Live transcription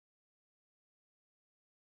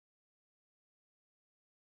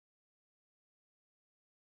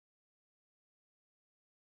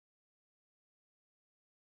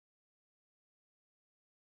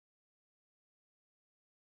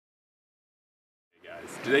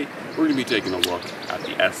Today we're going to be taking a look at the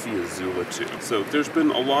ESEE Izula 2. So there's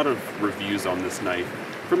been a lot of reviews on this knife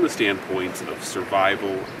from the standpoints of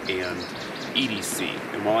survival and EDC.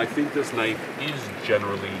 And while I think this knife is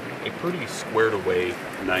generally a pretty squared away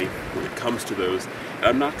knife when it comes to those,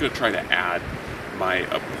 I'm not going to try to add my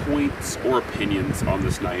points or opinions on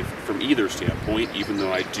this knife from either standpoint, even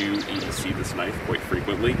though I do EDC this knife quite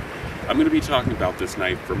frequently. I'm going to be talking about this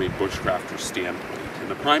knife from a bushcrafter standpoint. And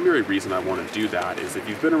the primary reason I want to do that is if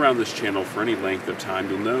you've been around this channel for any length of time,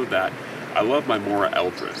 you'll know that I love my Mora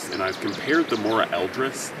Eldris, and I've compared the Mora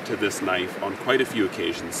Eldris to this knife on quite a few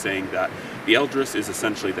occasions, saying that the Eldris is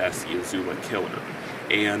essentially the ESEE Izula killer.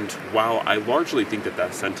 And while I largely think that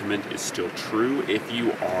that sentiment is still true, if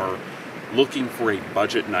you are looking for a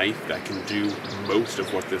budget knife that can do most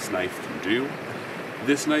of what this knife can do,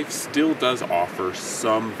 this knife still does offer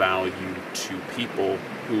some value to people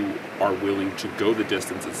who are willing to go the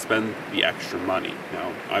distance and spend the extra money.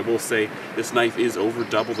 Now, I will say this knife is over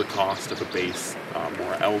double the cost of a base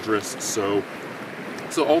Mora Eldris, so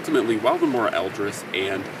ultimately, while the Mora Eldris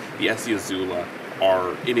and the ESEE Izula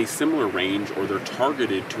are in a similar range, or they're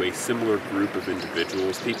targeted to a similar group of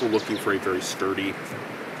individuals, people looking for a very sturdy,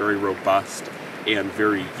 very robust, and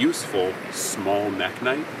very useful small neck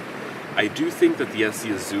knife, I do think that the ESEE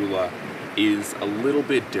Izula is a little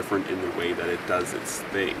bit different in the way that it does its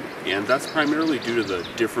thing, and that's primarily due to the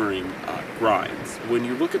differing grinds. When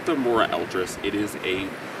you look at the Mora Eldris, it is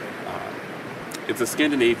it's a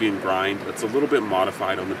Scandinavian grind that's a little bit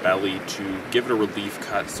modified on the belly to give it a relief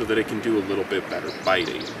cut so that it can do a little bit better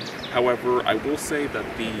biting. However, I will say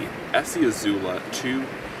that the ESEE Izula 2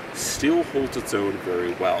 still holds its own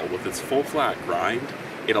very well. With its full flat grind,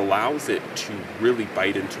 it allows it to really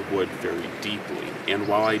bite into wood very deeply. And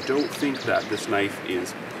while I don't think that this knife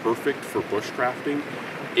is perfect for bushcrafting,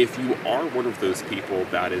 if you are one of those people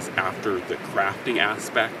that is after the crafting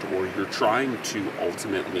aspect, or you're trying to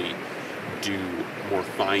ultimately do more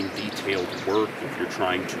fine detailed work, if you're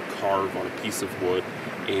trying to carve on a piece of wood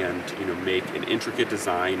and make an intricate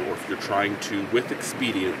design, or if you're trying to, with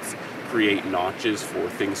expedience, create notches for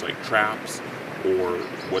things like traps or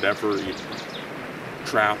whatever,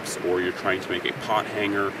 traps, or you're trying to make a pot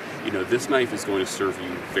hanger, this knife is going to serve you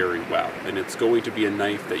very well. And it's going to be a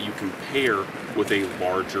knife that you can pair with a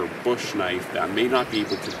larger bush knife that may not be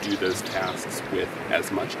able to do those tasks with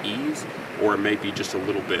as much ease, or it may be just a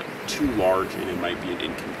little bit too large and it might be an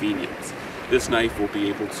inconvenience. This knife will be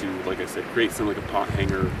able to, like I said, create something like a pot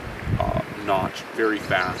hanger notch very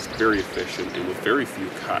fast, very efficient, and with very few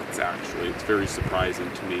cuts. Actually, it's very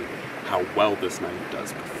surprising to me how well this knife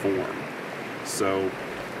does perform. So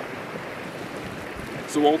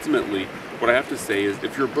ultimately, what I have to say is,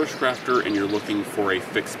 if you're a bushcrafter and you're looking for a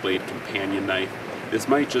fixed blade companion knife, this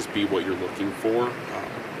might just be what you're looking for.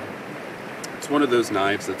 It's one of those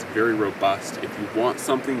knives that's very robust. If you want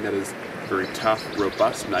something that is very tough,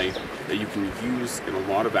 robust knife that you can use in a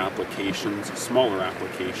lot of applications, smaller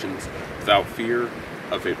applications, without fear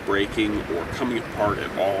of it breaking or coming apart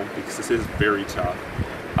at all, because this is very tough,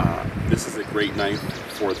 this is a great knife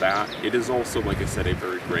for that. It is also, like I said, a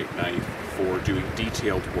very great knife for doing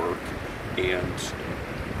detailed work and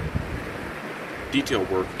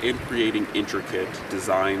creating intricate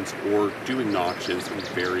designs or doing notches with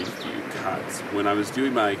very few cuts. When I was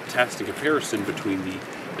doing my test and comparison between the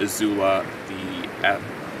Izula,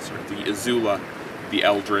 the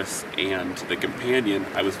Eldris, and the Companion,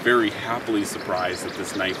 I was very happily surprised that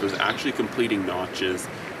this knife was actually completing notches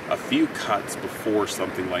a few cuts before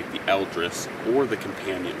something like the Eldris or the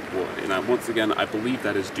Companion would. And once again, I believe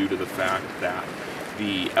that is due to the fact that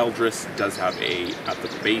the Eldris does have at the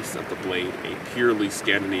base of the blade, a purely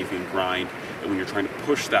Scandinavian grind, and when you're trying to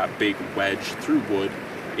push that big wedge through wood,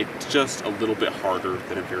 it's just a little bit harder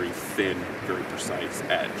than a very thin, very precise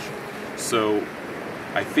edge. So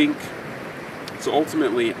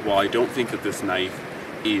ultimately, while I don't think that this knife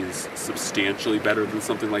is substantially better than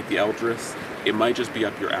something like the Eldris, it might just be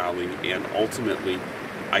up your alley, and ultimately,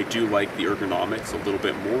 I do like the ergonomics a little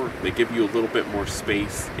bit more. They give you a little bit more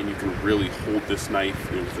space, and you can really hold this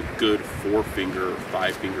knife with a good 4-finger or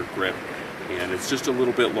 5-finger grip, and it's just a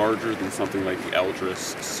little bit larger than something like the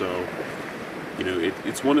Eldris. So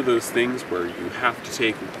it's one of those things where you have to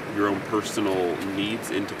take your own personal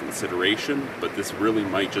needs into consideration, but this really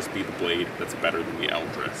might just be the blade that's better than the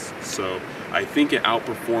Eldris. So I think it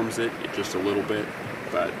outperforms it just a little bit,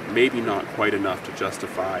 but maybe not quite enough to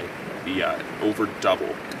justify the over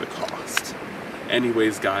double the cost.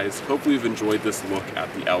 Anyways, guys, hopefully you've enjoyed this look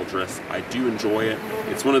at the Eldris. I do enjoy it.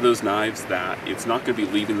 It's one of those knives that it's not going to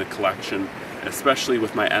be leaving the collection especially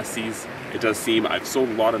with my ESEEs. It does seem I've sold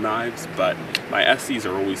a lot of knives, but my ESEEs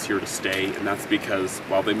are always here to stay, and that's because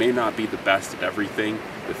while they may not be the best at everything,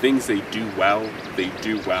 the things they do well,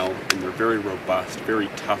 and they're very robust, very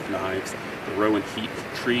tough knives. The Rowan heat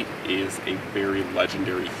treat is a very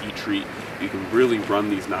legendary heat treat. You can really run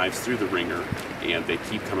these knives through the ringer, and they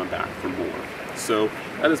keep coming back for more. So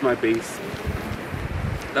that is my base.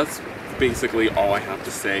 That's basically all I have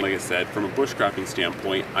to say. Like I said, from a bushcrafting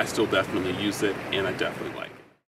standpoint, I still definitely use it, and I definitely like it.